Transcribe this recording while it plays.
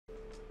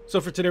So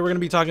for today, we're going to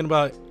be talking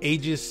about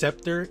Aegis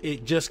Sceptor.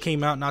 It just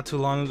came out not too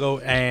long ago,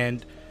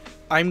 and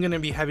I'm going to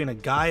be having a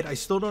guide. I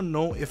still don't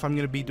know if I'm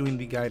going to be doing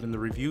the guide and the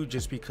review,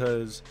 just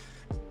because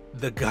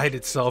the guide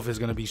itself is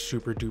going to be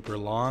super duper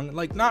long.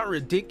 Like, not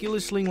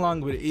ridiculously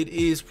long, but it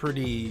is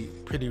pretty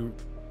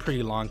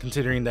long,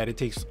 considering that it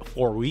takes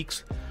 4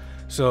 weeks.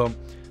 So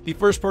the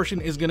first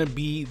portion is going to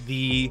be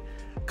the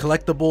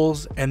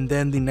collectibles, and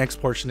then the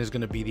next portion is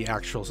going to be the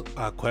actual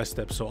quest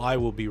steps. So I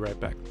will be right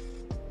back.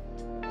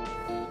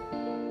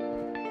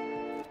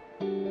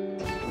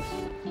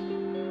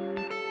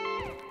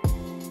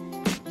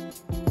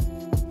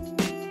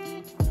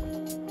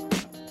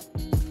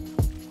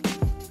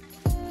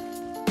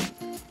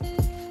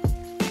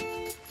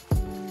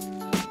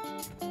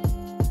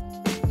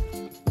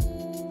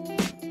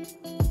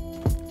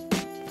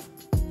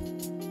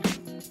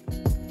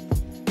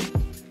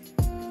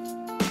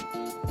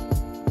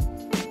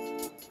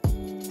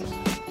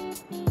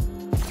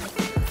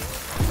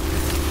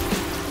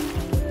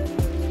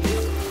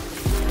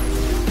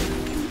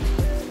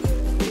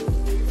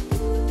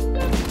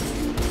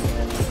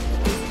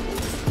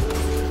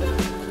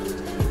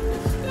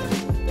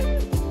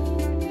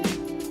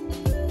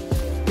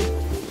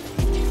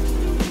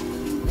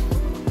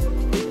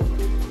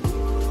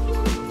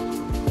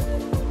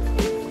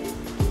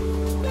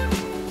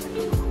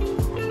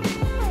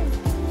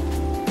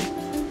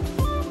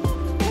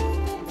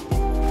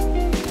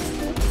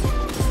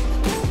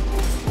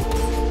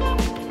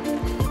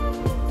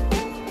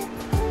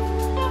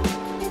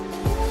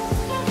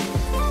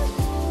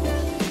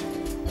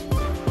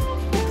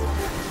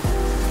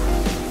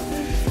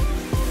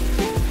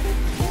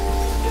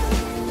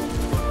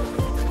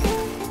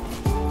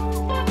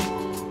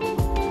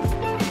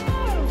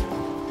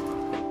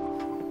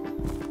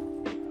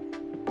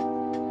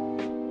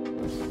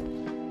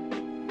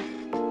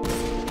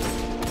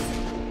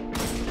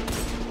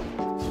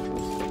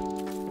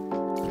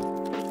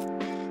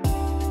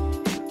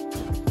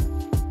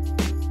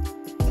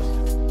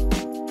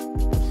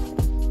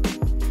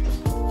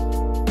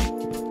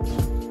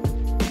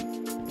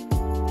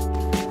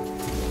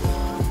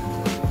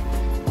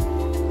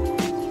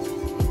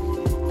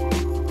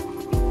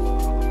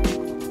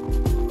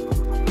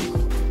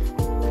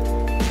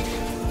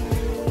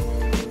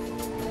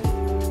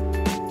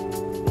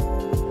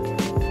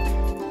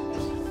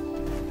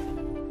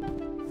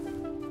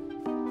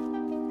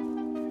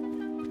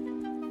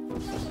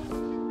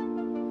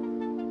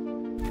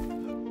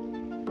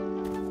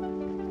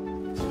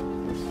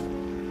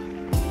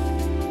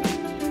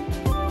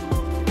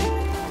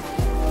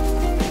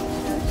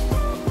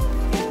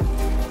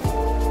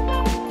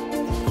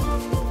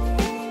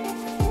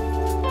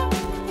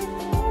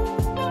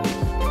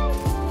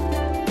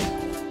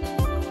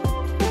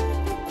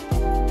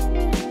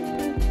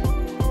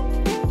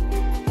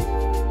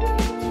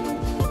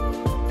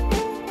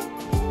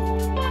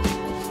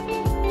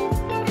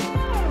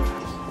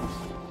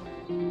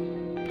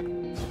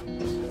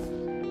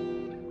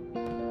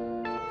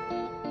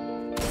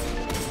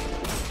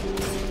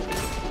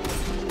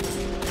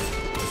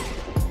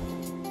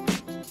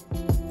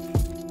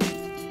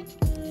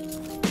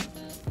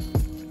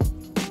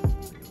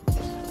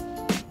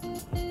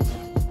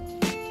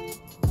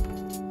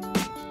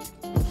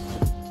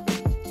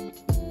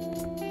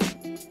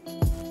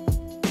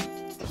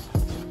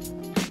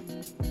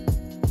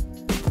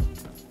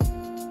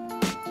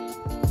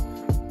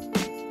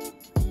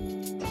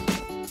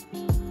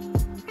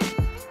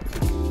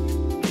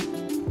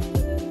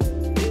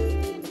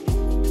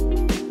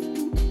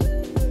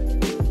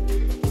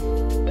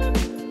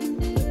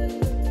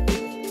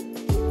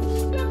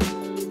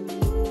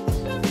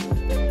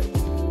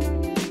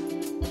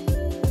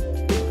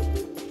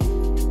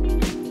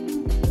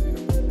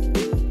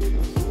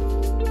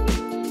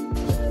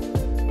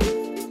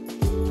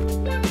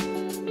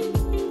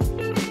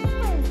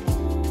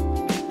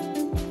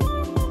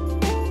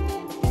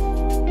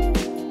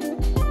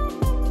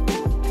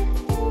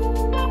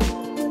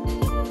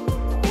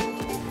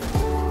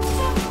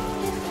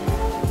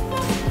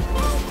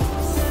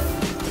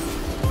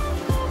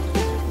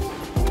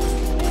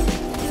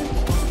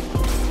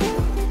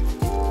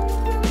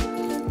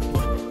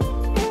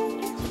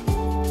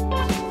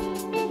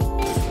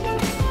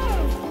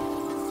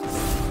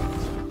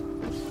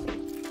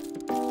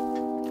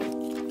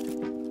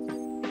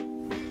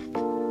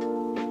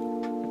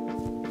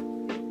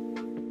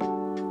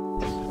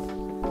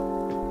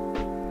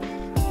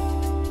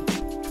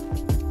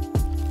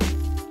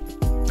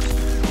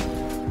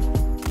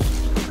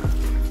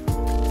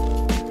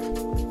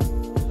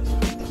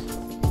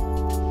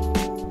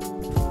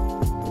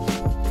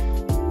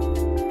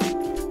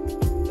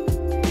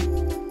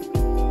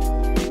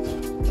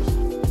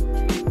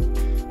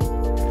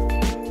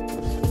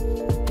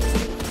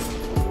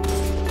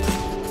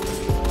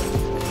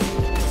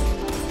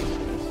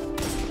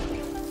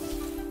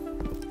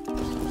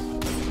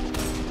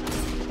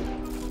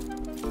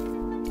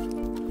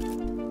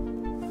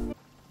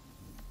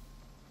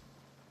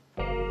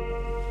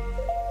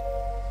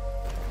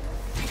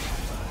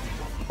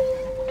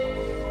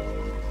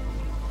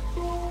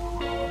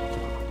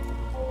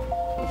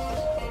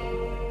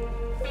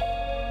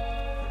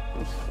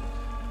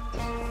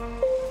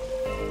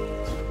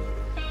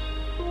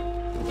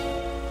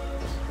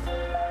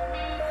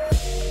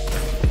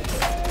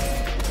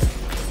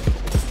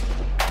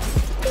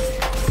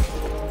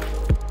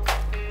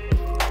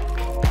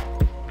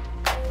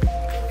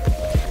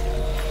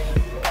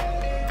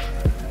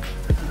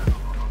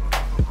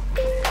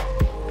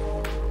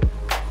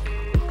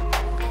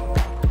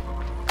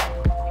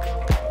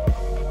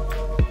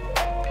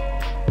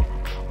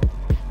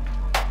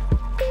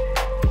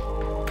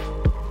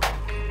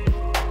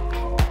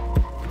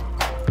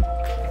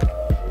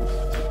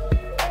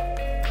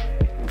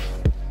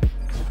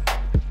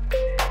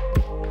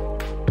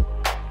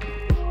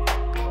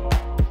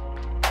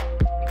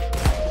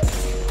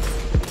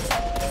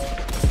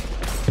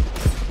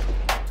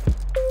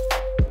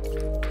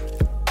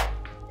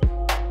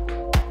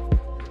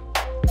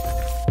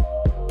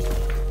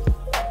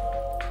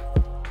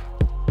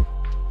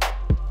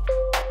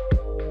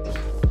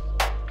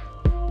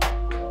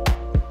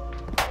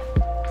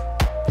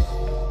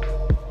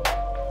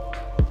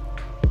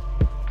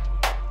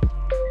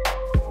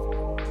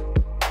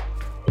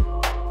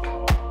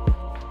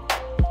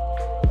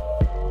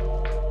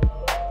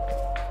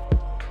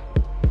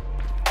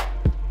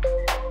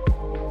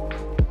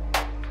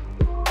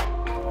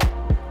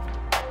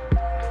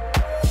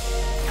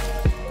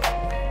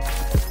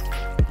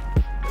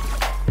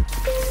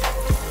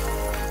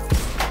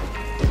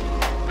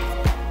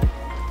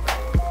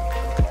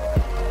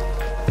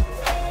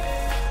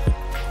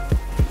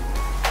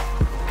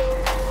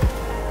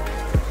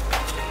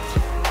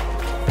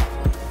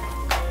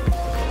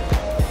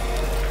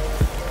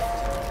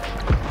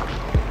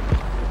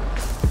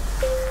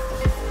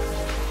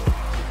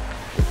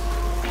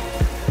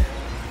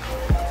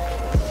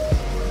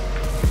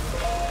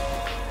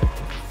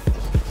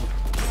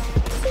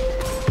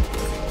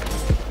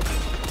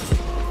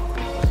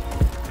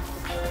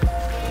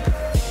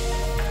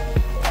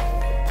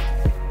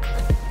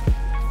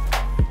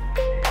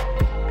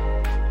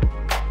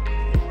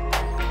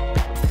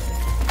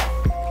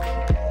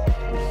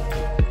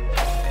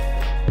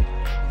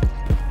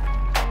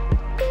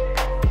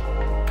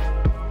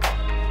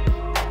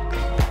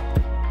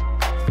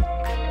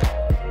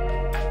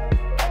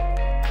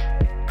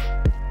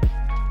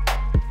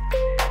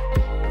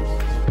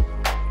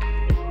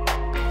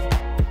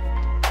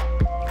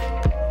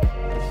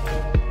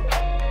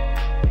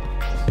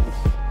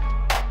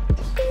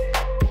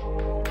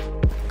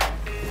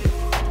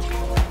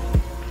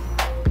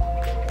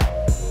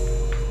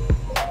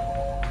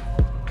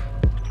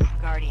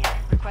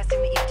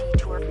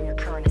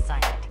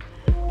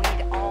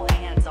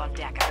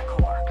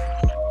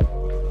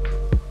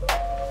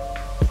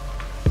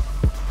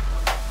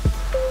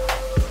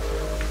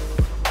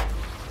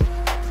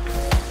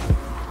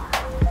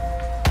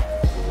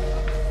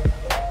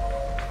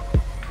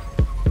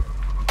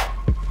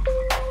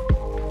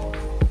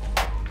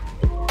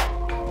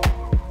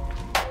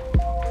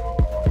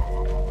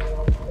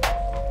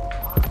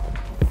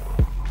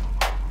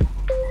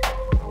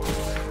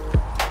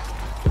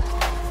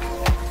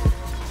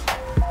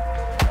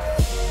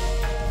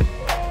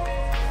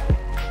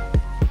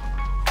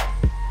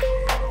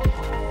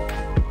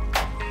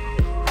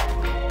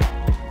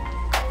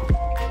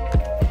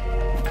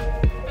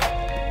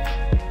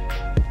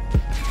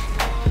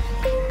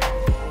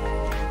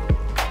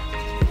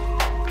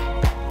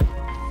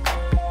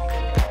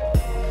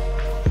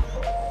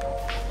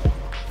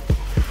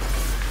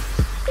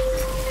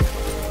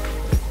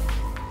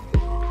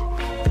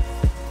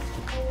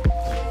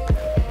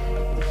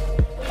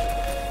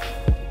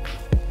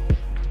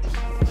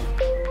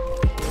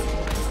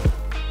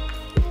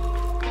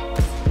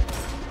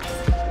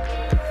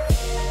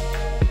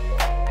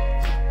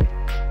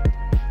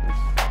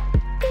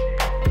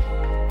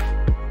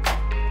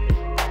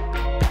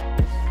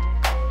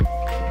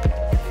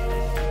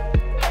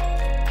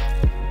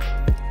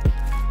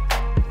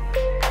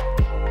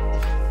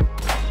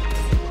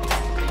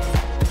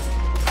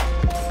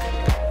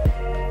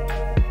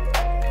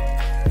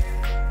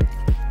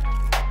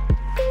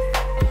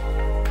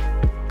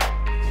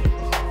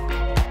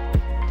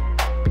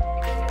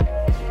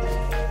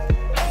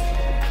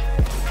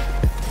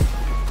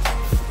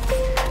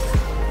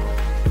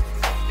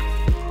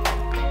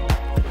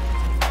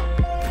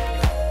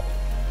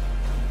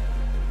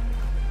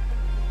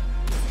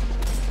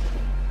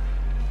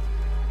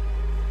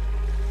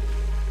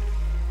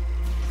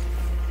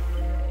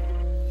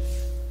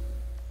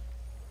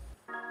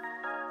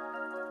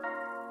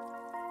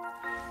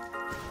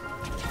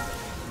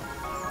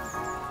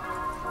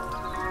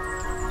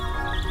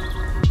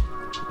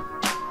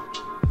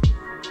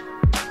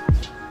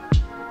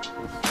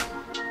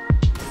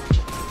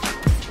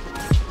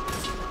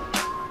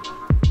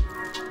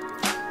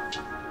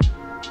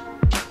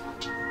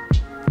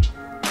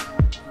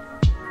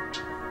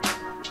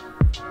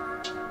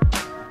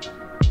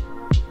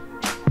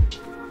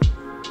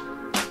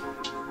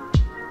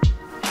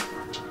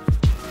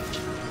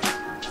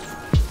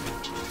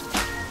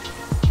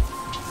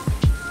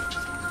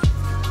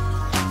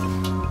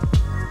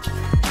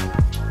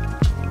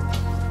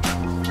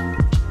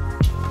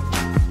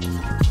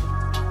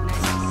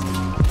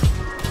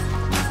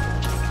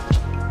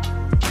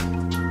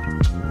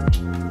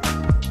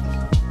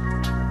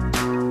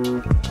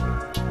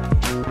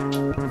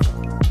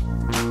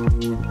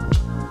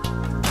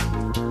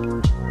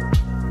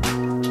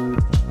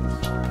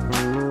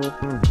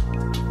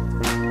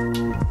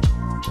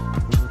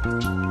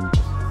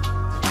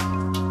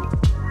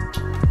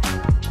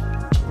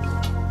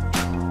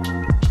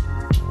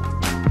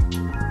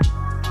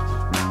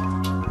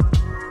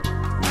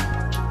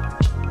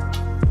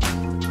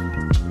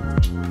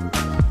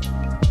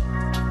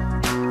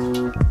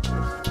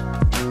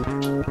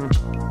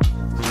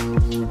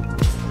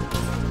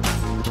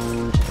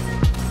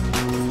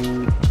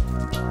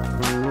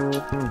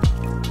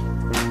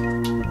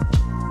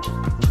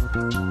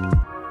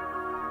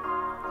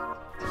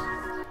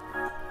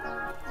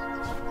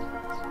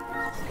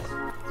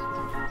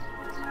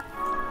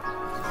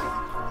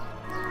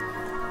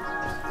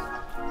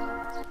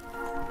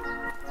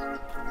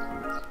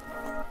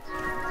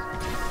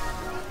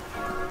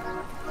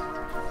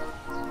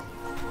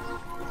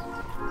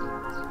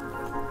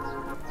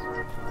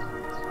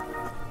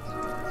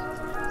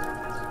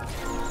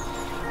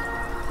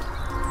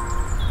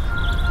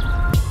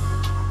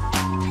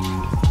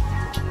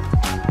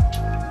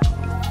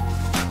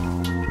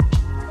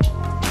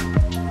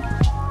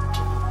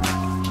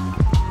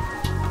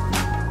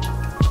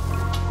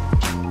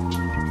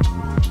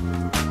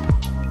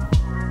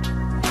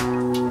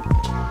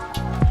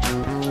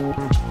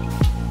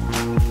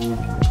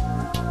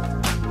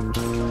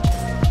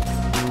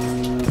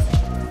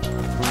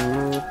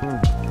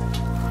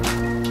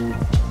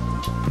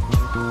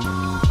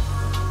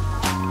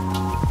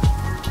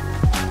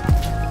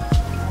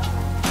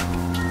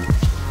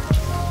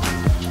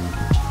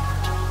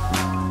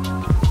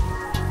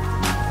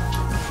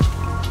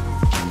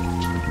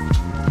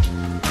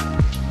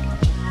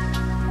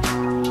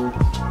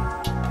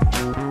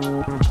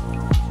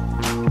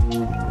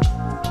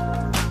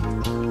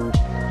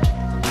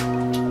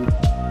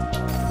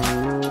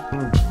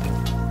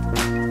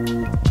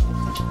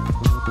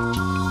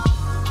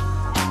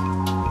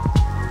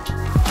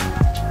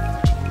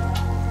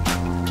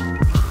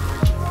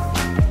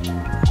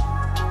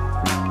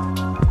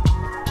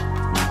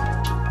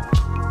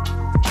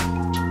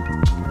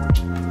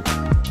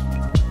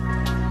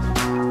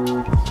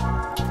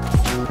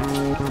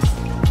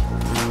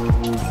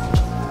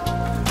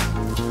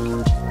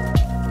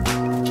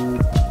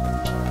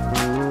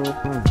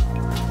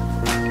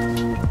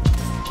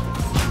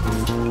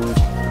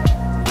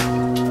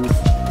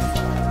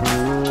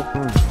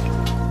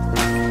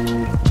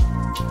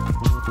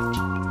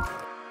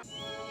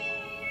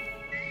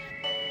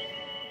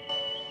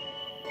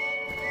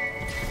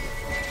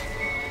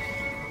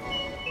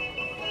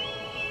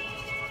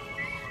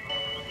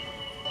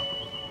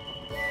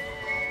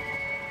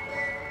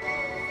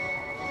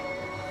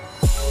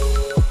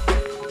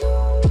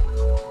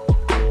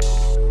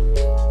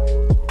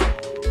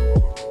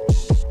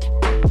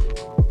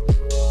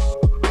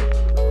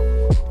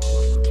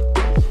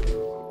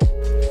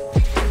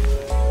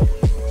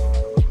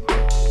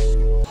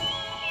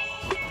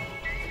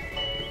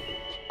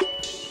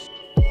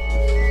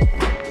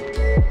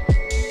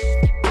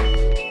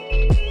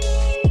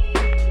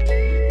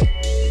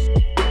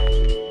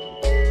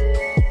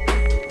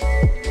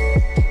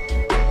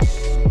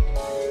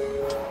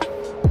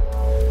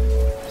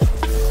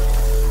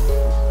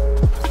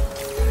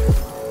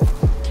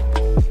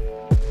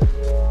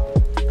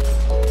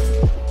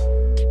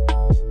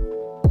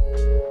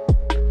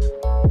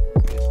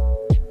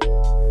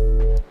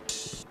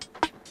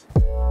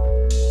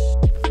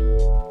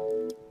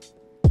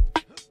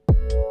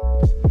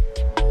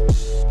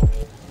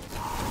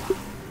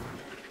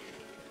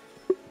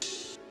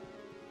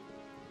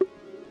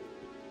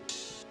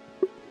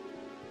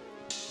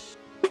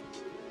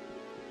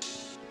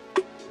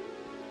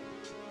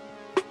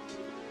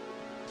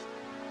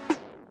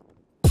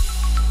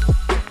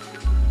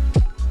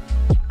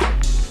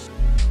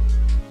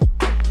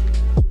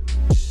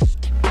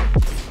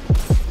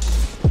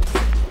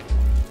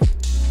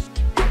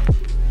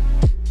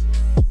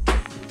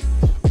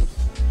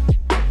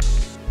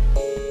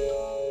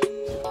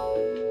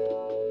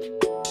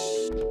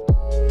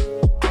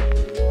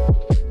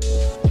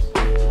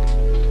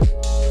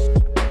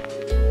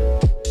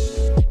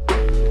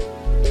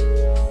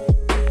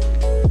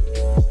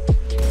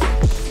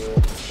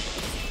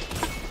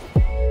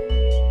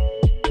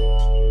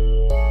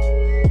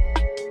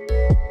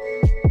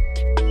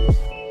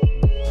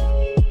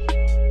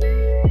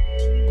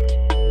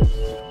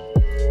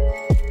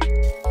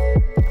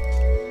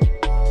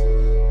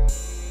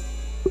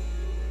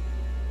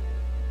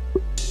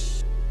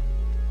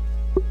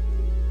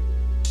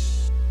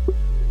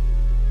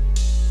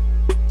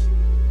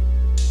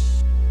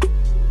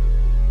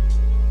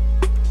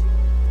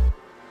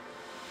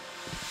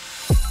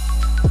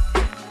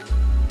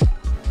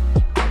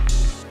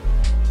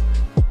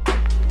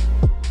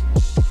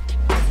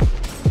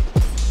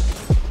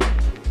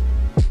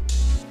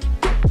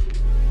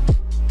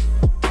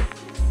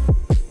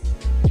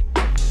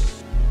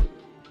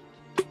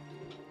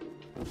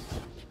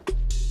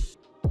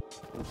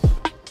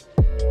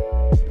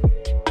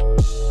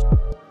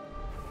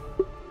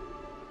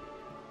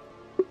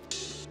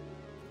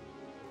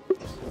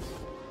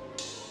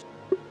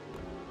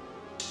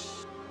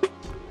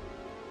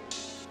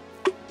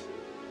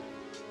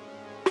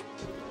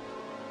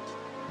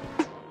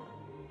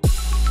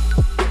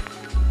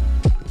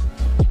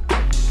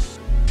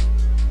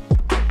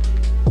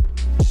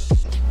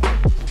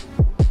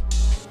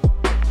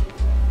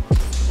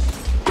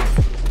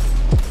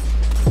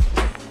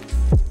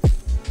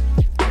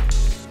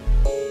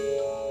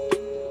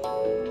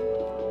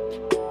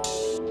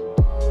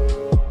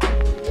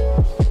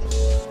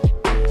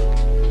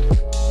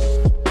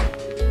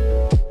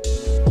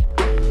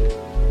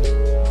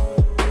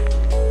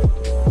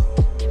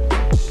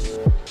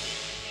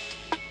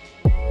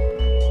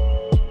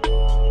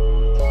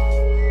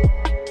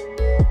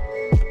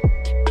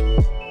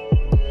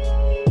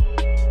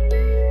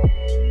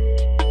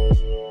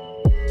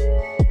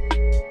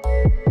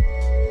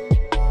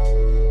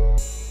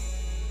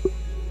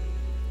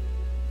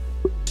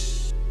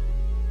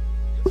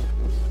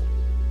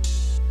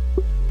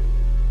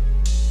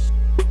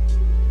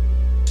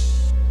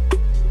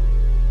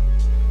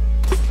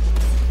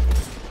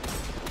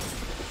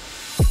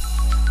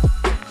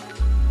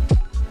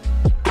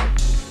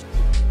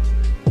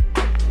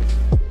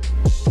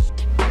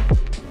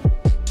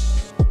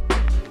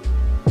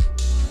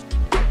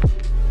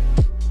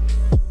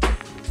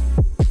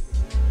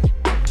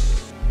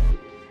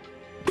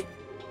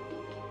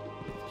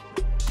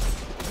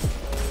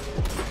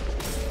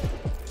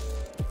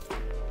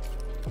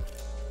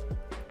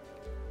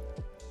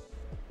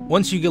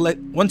 once you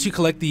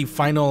collect the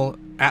final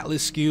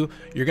Atlas SKU,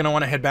 you're gonna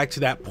want to head back to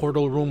that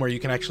portal room where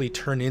you can actually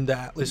turn in the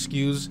Atlas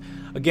SKUs.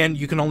 Again,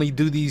 you can only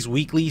do these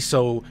weekly,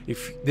 so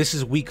if this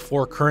is week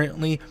 4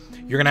 currently,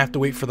 you're gonna have to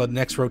wait for the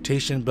next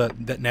rotation,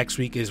 but that next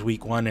week is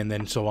week 1, and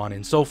then so on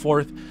and so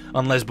forth,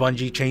 unless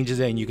Bungie changes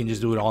it and you can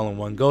just do it all in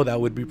one go.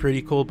 That would be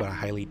pretty cool, but I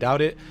highly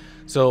doubt it.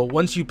 So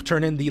once you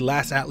turn in the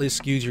last Atlas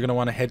SKUs, you're going to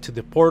want to head to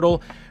the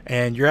portal,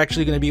 and you're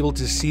actually going to be able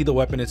to see the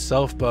weapon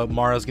itself, but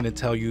Mara's going to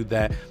tell you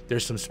that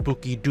there's some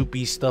spooky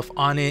doopy stuff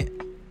on it,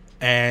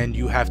 and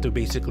you have to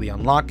basically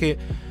unlock it.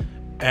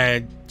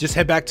 And just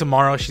head back to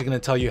Mara. She's going to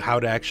tell you how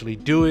to actually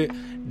do it.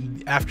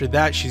 After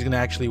that, she's going to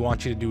actually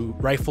want you to do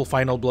rifle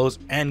final blows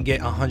and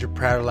get 100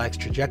 parallax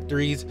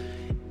trajectories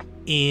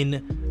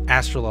in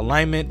astral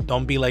alignment.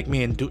 Don't be like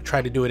me and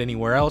try to do it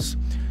anywhere else.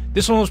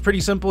 This one was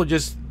pretty simple.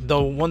 Just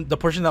the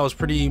portion that was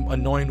pretty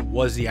annoying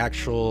was the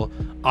actual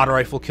auto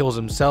rifle kills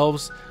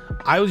themselves.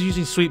 I was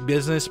using Sweet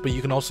Business, but you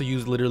can also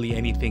use literally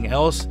anything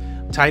else.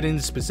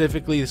 Titans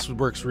specifically, this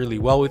works really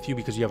well with you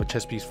because you have a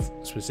chest piece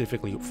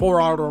specifically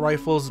for auto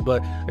rifles.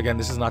 But again,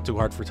 this is not too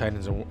hard for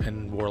Titans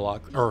and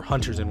Warlock, or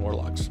Hunters and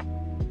Warlocks.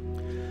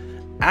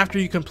 After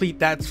you complete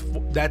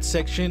that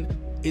section,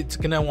 it's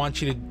gonna want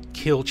you to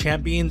kill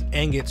champions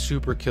and get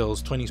super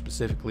kills, 20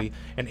 specifically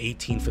and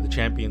 18 for the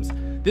champions.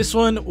 This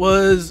one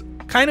was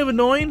kind of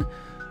annoying,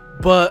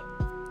 but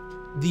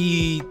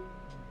the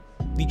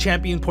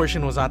champion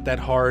portion was not that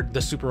hard.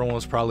 The super one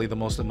was probably the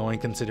most annoying,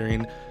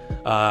 considering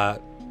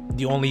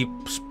the only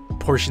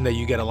portion that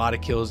you get a lot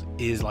of kills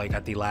is like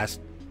at the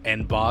last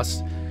end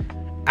boss.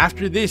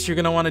 After this, you're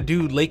gonna want to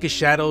do Lake of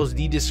Shadows,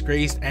 the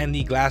Disgraced, and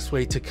the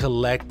Glassway to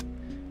collect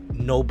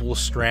noble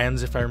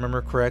strands, if I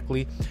remember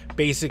correctly.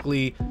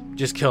 Basically,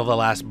 just kill the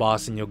last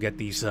boss and you'll get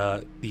these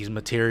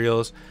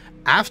materials.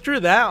 After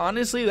that,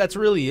 honestly, that's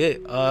really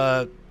it.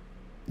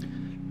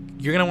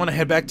 You're gonna want to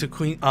head back to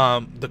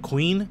the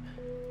Queen,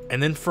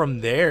 and then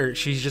from there,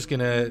 she's just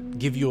gonna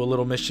give you a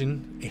little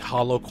mission, a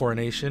hollow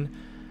coronation.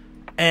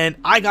 And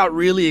I got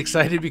really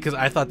excited because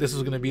I thought this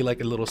was gonna be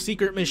like a little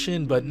secret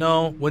mission, but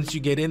no. Once you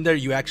get in there,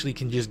 you actually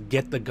can just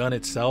get the gun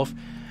itself,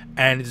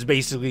 and it's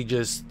basically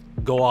just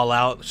go all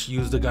out,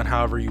 use the gun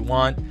however you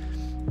want.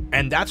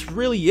 And that's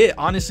really it.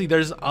 Honestly,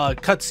 there's a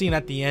cutscene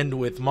at the end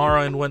with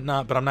Mara and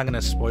whatnot, but I'm not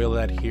gonna spoil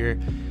that here.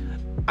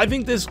 I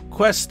think this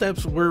quest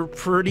steps were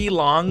pretty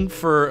long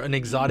for an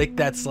exotic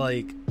that's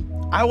like,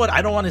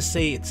 I don't want to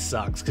say it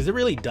sucks, because it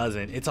really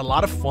doesn't. It's a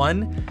lot of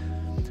fun,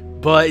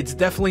 but it's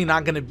definitely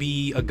not going to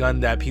be a gun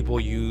that people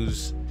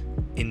use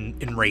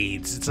in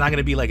raids. It's not going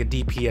to be like a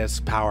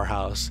DPS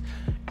powerhouse.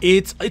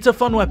 It's a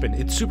fun weapon.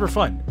 It's super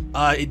fun.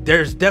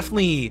 There's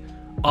definitely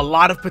a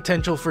lot of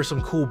potential for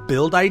some cool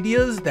build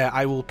ideas that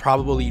I will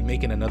probably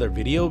make in another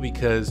video,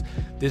 because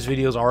this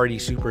video is already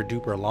super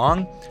duper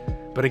long.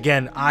 But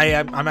again,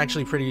 I'm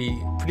actually pretty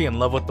in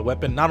love with the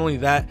weapon. Not only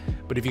that,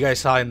 but if you guys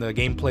saw in the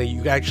gameplay,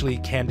 you actually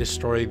can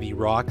destroy the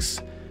rocks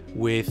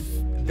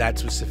with that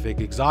specific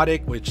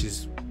exotic, which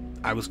is,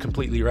 I was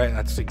completely right.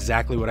 That's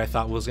exactly what I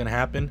thought was going to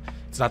happen.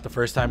 It's not the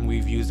first time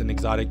we've used an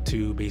exotic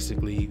to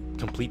basically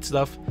complete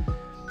stuff.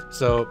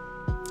 So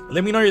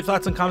let me know your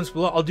thoughts and comments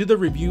below. I'll do the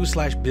review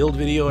 / build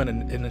video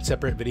in a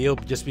separate video,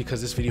 just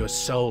because this video is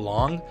so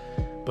long.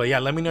 But yeah,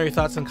 let me know your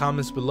thoughts and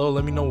comments below.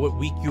 Let me know what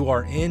week you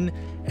are in.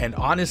 And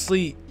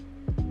honestly,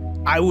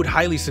 I would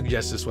highly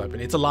suggest this weapon.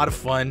 It's a lot of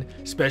fun,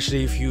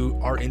 especially if you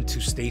are into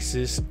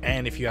stasis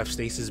and if you have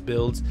stasis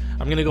builds.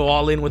 I'm going to go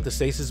all in with the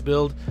stasis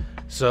build.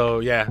 So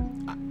yeah,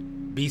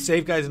 be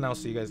safe, guys, and I'll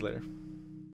see you guys later.